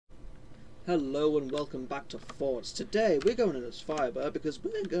Hello and welcome back to Forts. Today we're going in as Firebird because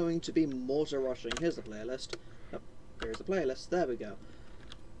we're going to be mortar rushing. Here's the playlist. Oh, here's the playlist. There we go.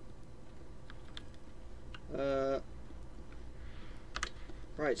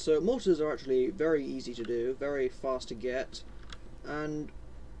 Right, so mortars are actually very easy to do, very fast to get, and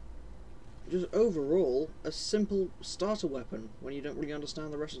just overall a simple starter weapon when you don't really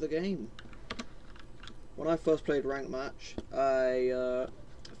understand the rest of the game. When I first played Ranked Match, I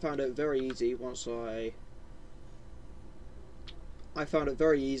found it very easy once I found it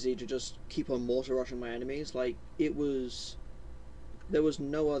very easy to just keep on mortar rushing my enemies. Like, there was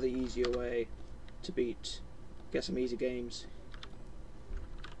no other easier way to get some easy games.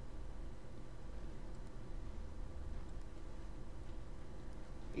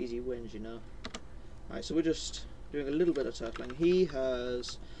 Easy wins, you know. Alright, so we're just doing a little bit of turtling. He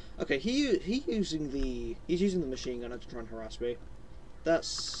has... Okay, he's using the machine gun to try and harass me.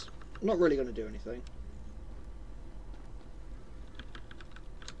 That's not really going to do anything.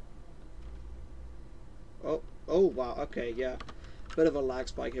 Oh wow, okay, yeah. Bit of a lag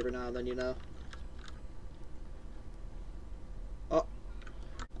spike every now and then, you know. Oh.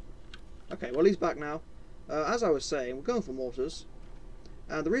 Okay, well he's back now. As I was saying, we're going for mortars.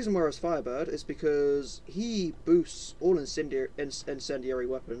 And the reason we're as Firebird is because he boosts all incendiary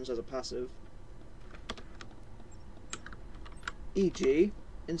weapons as a passive. E.g.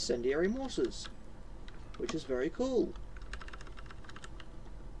 incendiary mortars, which is very cool.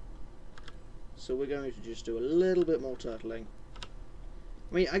 So we're going to just do a little bit more turtling.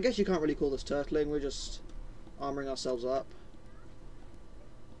 I mean, I guess you can't really call this turtling, we're just armoring ourselves up.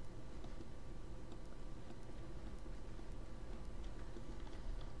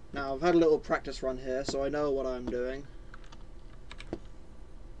 Now, I've had a little practice run here, so I know what I'm doing.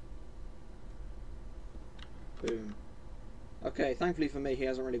 Boom. Okay, thankfully for me, he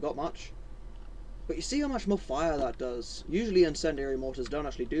hasn't really got much. But you see how much more fire that does? Usually incendiary mortars don't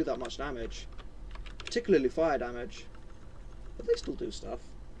actually do that much damage. Particularly fire damage. But they still do stuff.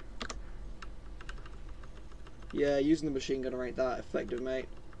 Yeah, using the machine gunner ain't that effective, mate.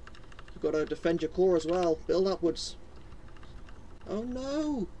 You've got to defend your core as well. Build upwards. Oh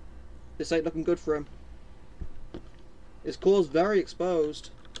no! This ain't looking good for him. His core's very exposed.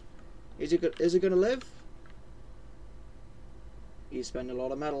 Is he gonna live? He's spending a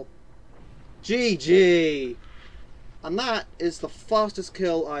lot of metal. GG! And that is the fastest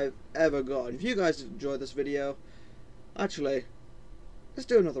kill I've ever got. If you guys enjoyed this video, actually, let's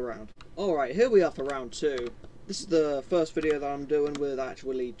do another round. Alright, here we are for round 2. This is the first video that I'm doing with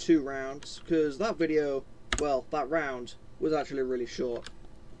actually 2 rounds, because that video, well, that round was actually really short.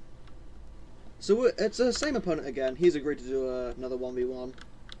 So it's the same opponent again. He's agreed to do another 1v1.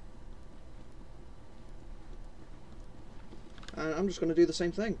 And I'm just going to do the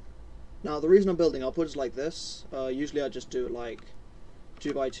same thing. Now, the reason I'm building upwards like this, usually I just do it like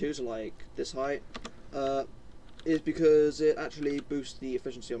 2x2, so like this height, is because it actually boosts the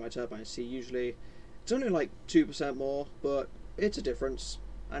efficiency of my turbine. See, usually it's only like 2% more, but it's a difference,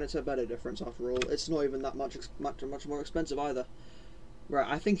 and it's a better difference after all. It's not even that much more expensive either. Right,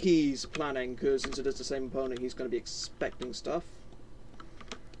 I think he's planning, because since it is the same opponent, he's going to be expecting stuff.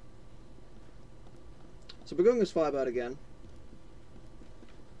 So we're going as Firebird again,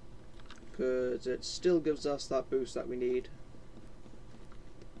 because it still gives us that boost that we need.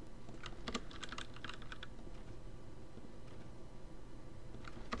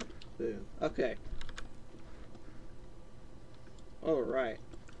 Boom. Okay. Alright.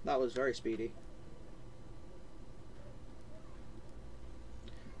 That was very speedy.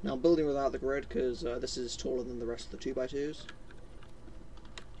 Now I'm building without the grid because this is taller than the rest of the 2x2s.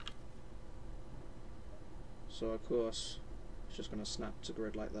 So of course it's just going to snap to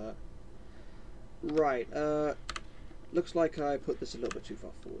grid like that. Right, looks like I put this a little bit too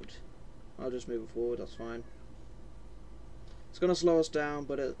far forward. I'll just move it forward, that's fine. It's going to slow us down,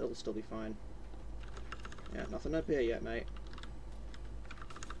 but it'll still be fine. Yeah, nothing up here yet, mate.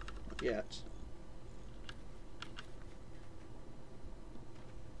 Not yet.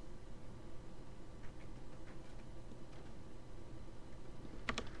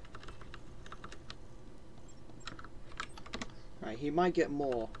 Right, he might get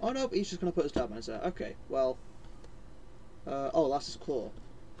more. Oh no, he's just going to put his turbines there. Okay, well... oh, that's his core.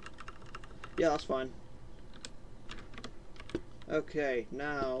 Yeah, that's fine. Okay,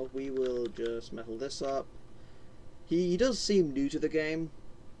 now we will just metal this up. He does seem new to the game,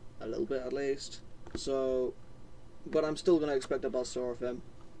 a little bit at least, so... But I'm still going to expect a buzzsaw of him.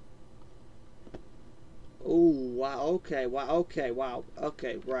 Oh, wow, okay, wow, okay, wow,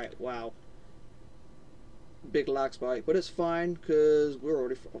 okay, right, wow. big lag spike, but it's fine because we're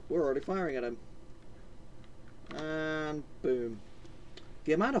already firing at him. And boom.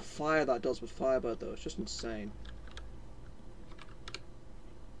 The amount of fire that does with Firebird though, it's just insane.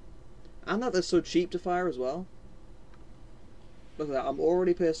 And that they're so cheap to fire as well. Look at that, I'm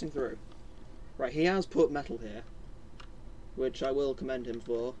already piercing through. Right, he has put metal here, which I will commend him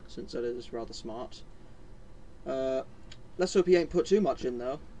for, since it is rather smart. Let's hope he ain't put too much in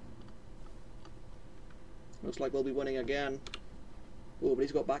though. Looks like we'll be winning again. Oh, but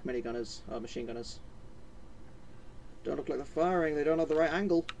he's got back machine gunners. Don't look like they're firing, they don't have the right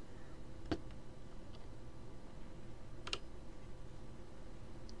angle.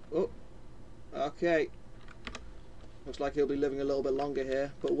 Oh, okay. Looks like he'll be living a little bit longer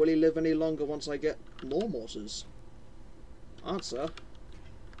here, but will he live any longer once I get more mortars? Answer.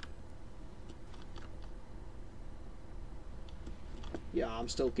 Yeah, I'm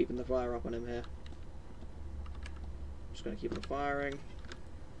still keeping the fire up on him here. Just going to keep on firing.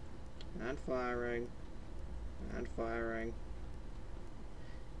 And firing. And firing.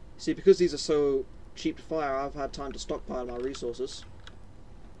 See, because these are so cheap to fire, I've had time to stockpile my resources.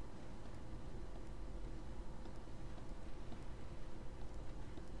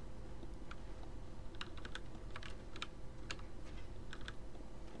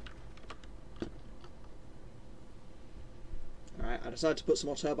 Alright, I decided to put some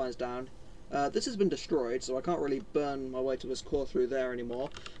more turbines down. This has been destroyed, so I can't really burn my way to his core through there anymore.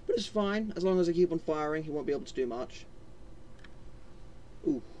 But it's fine, as long as I keep on firing, he won't be able to do much.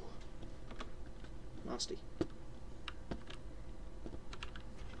 Ooh. Nasty.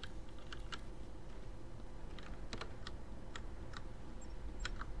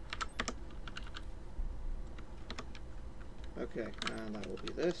 Okay, and that will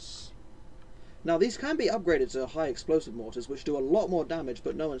be this. Now these can be upgraded to high explosive mortars, which do a lot more damage,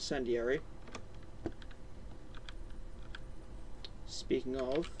 but no incendiary. Speaking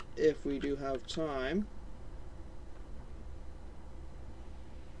of, if we do have time,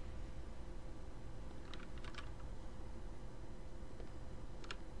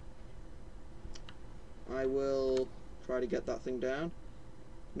 I will try to get that thing down.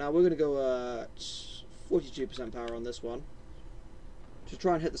 Now we're going to go at 42% power on this one to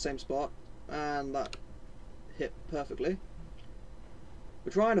try and hit the same spot, and that hit perfectly.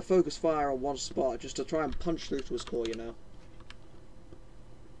 We're trying to focus fire on one spot just to try and punch through to his core, you know.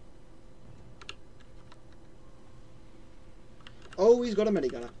 Oh, he's got a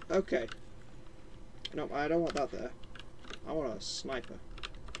minigunner. Okay. No, I don't want that there. I want a sniper.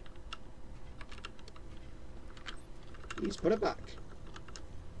 He's put it back.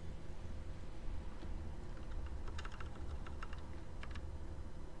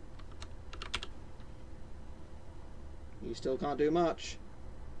 You still can't do much.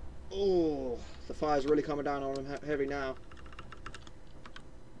 Oh, the fire's really coming down on him heavy now.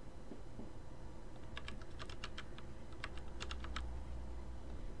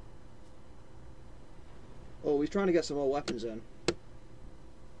 Oh, he's trying to get some more weapons in.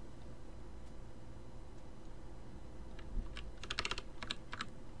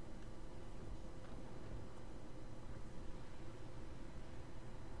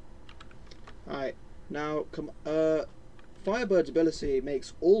 Alright, now come Firebird's ability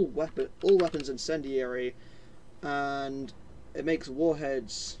makes all weapons incendiary, and it makes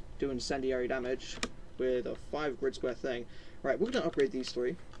warheads do incendiary damage with a 5 grid square thing. Right, we're going to upgrade these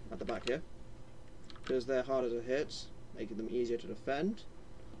 3 at the back here, because they're harder to hit, making them easier to defend,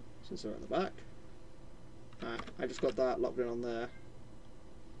 since they're at the back. Alright, I just got that locked in on there.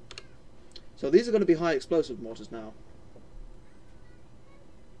 So these are going to be high explosive mortars now.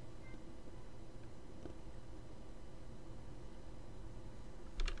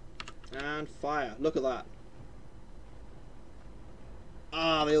 And fire. Look at that.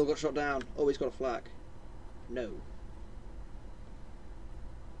 Ah, they all got shot down. Oh, he's got a flak. No.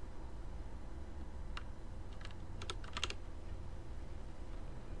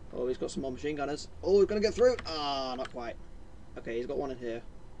 Oh, he's got some more machine gunners. Oh, he's going to get through. Ah, not quite. Okay, he's got one in here.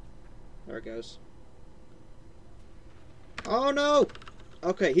 There it goes. Oh, no!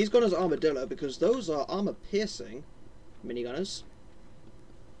 Okay, he's got his armadillo, because those are armor-piercing minigunners.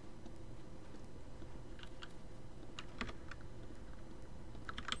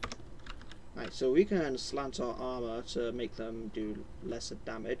 Right, so we can slant our armor to make them do lesser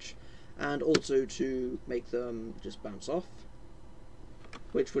damage, and also to make them just bounce off,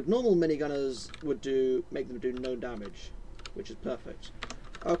 which with normal minigunners would make them do no damage, which is perfect.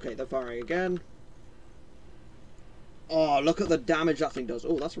 Okay, they're firing again. Oh, look at the damage that thing does.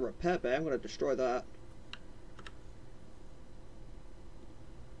 Oh, that's a repair bay. I'm going to destroy that.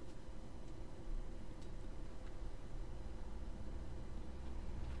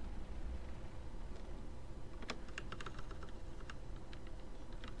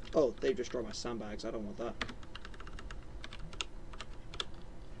 Oh, they've destroyed my sandbags. I don't want that.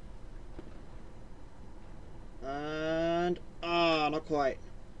 And... ah, not quite.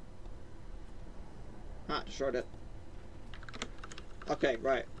 Ah, destroyed it. Okay,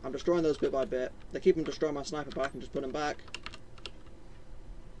 right. I'm destroying those bit by bit. They keep on destroying my sniper back and just put them back.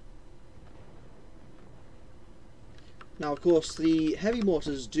 Now, of course, the heavy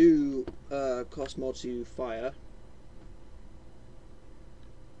mortars do cost more to fire.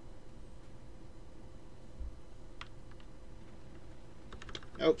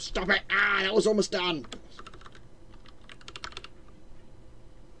 Oh, stop it! Ah, that was almost done!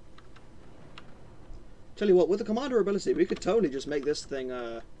 Tell you what, with the commander ability, we could totally just make this thing,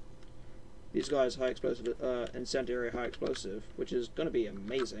 these guys high explosive, incendiary high explosive, which is going to be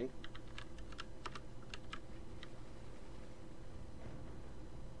amazing.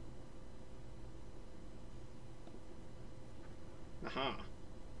 Aha.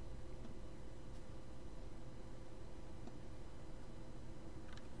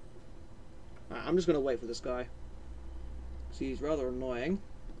 Right, I'm just going to wait for this guy. See, he's rather annoying.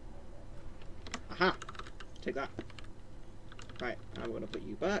 Aha! Take that. Right, I'm going to put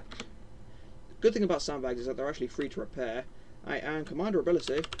you back. The good thing about sandbags is that they're actually free to repair. Right, and commander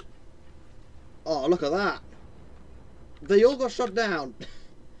ability. Oh, look at that! They all got shot down!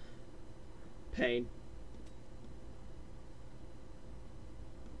 Pain.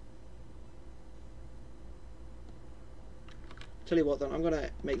 Tell you what then, I'm going to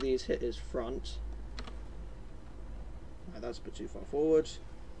make these hit his front. Right, that's a bit too far forward.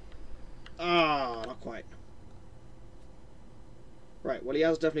 Ah, not quite. Right, well he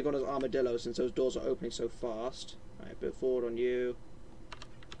has definitely got his armadillo since those doors are opening so fast. Right, a bit forward on you.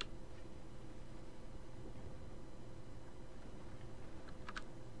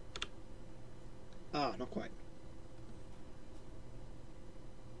 Ah, not quite.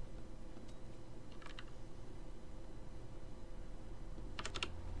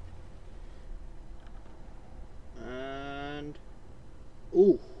 And...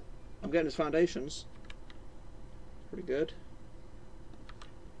 ooh, I'm getting his foundations. Pretty good.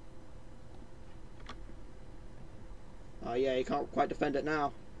 Oh yeah, he can't quite defend it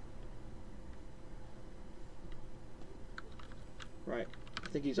now. Right, I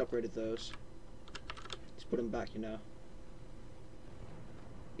think he's upgraded those. Let's put him back, you know.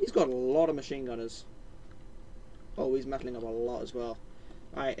 He's got a lot of machine gunners. Oh, he's metaling up a lot as well.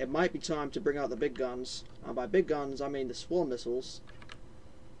 Alright, it might be time to bring out the big guns. And by big guns, I mean the swarm missiles.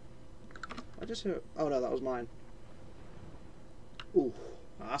 I just heard... oh no, that was mine. Ooh,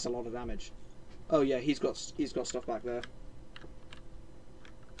 that's a lot of damage. Oh yeah, he's got stuff back there.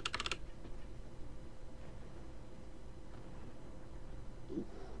 Ooh,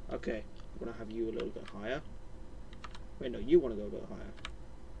 okay, I'm gonna have you a little bit higher. Wait, no, you want to go a bit higher.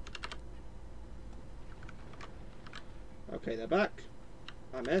 Okay, they're back.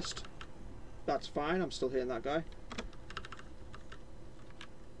 I missed. That's fine, I'm still hitting that guy.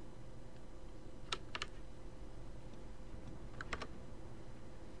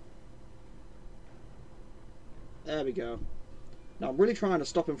 There we go. Now I'm really trying to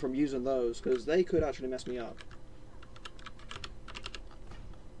stop him from using those because they could actually mess me up.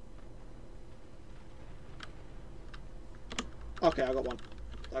 Okay, I got one.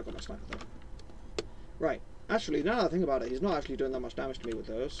 I got my sniper though. Right. Actually, now that I think about it, he's not actually doing that much damage to me with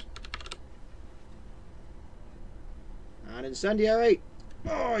those. And incendiary!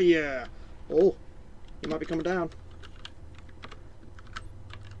 Oh yeah! Oh, he might be coming down.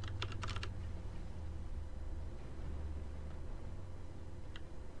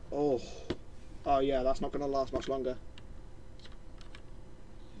 Oh, oh yeah, that's not going to last much longer.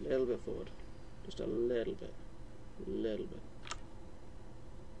 A little bit forward, just a little bit, little bit.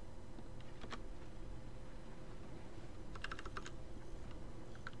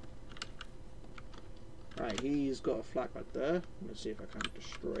 Right, he's got a flak back there. Let's see if I can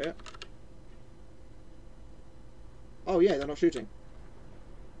destroy it. Oh yeah, they're not shooting.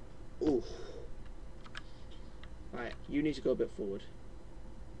 Ooh. Right, you need to go a bit forward.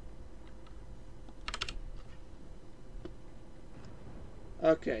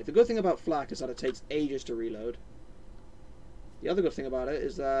 Okay, the good thing about flak is that it takes ages to reload. The other good thing about it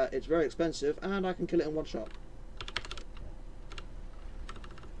is that it's very expensive and I can kill it in one shot.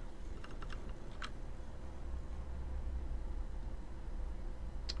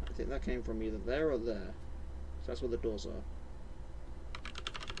 I think that came from either there or there. So that's where the doors are.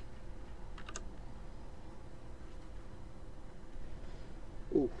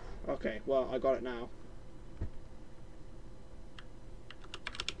 Ooh, okay, well, I got it now.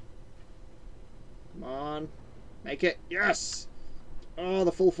 Come on. Make it. Yes! Oh,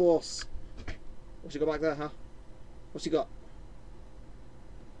 the full force. What's he got back there, huh? What's he got?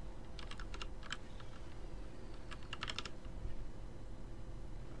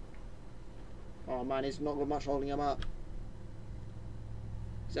 Oh man, he's not got much holding him up.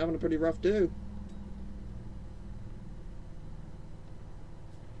 He's having a pretty rough do.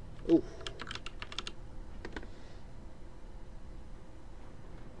 Ooh.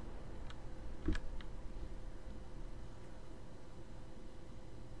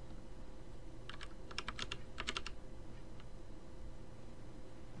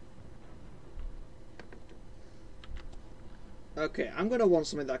 Okay, I'm going to want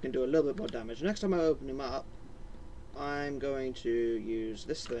something that can do a little bit more damage. Next time I open him up, I'm going to use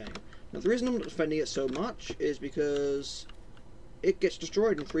this thing. Now the reason I'm not defending it so much is because it gets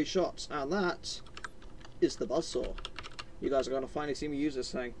destroyed in 3 shots, and that is the buzzsaw. You guys are going to finally see me use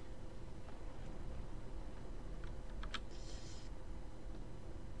this thing.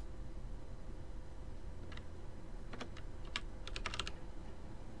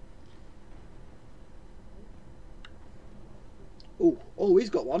 Ooh, oh,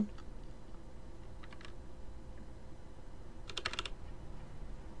 he's got one.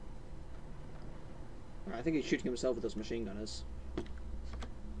 Right, I think he's shooting himself with those machine gunners.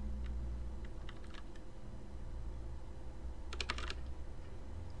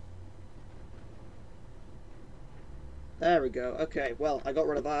 There we go. Okay, well, I got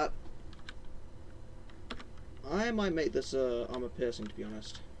rid of that. I might make this armor piercing, to be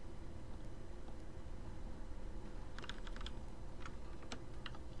honest.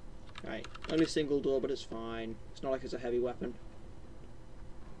 Right, only single door, but it's fine. It's not like it's a heavy weapon.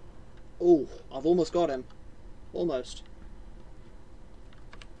 Oh, I've almost got him. Almost.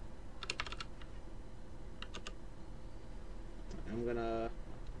 I'm gonna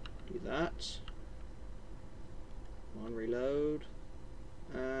do that. One reload.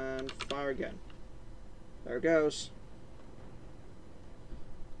 And fire again. There it goes.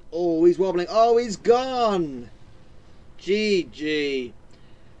 Oh, he's wobbling. Oh, he's gone! GG.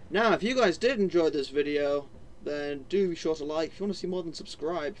 Now, if you guys did enjoy this video, then do be sure to like. If you want to see more, than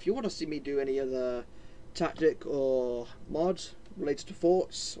subscribe. If you want to see me do any other tactic or mod related to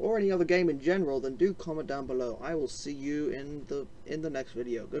forts or any other game in general, then do comment down below. I will see you in the next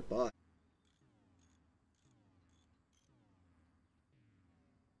video. Goodbye.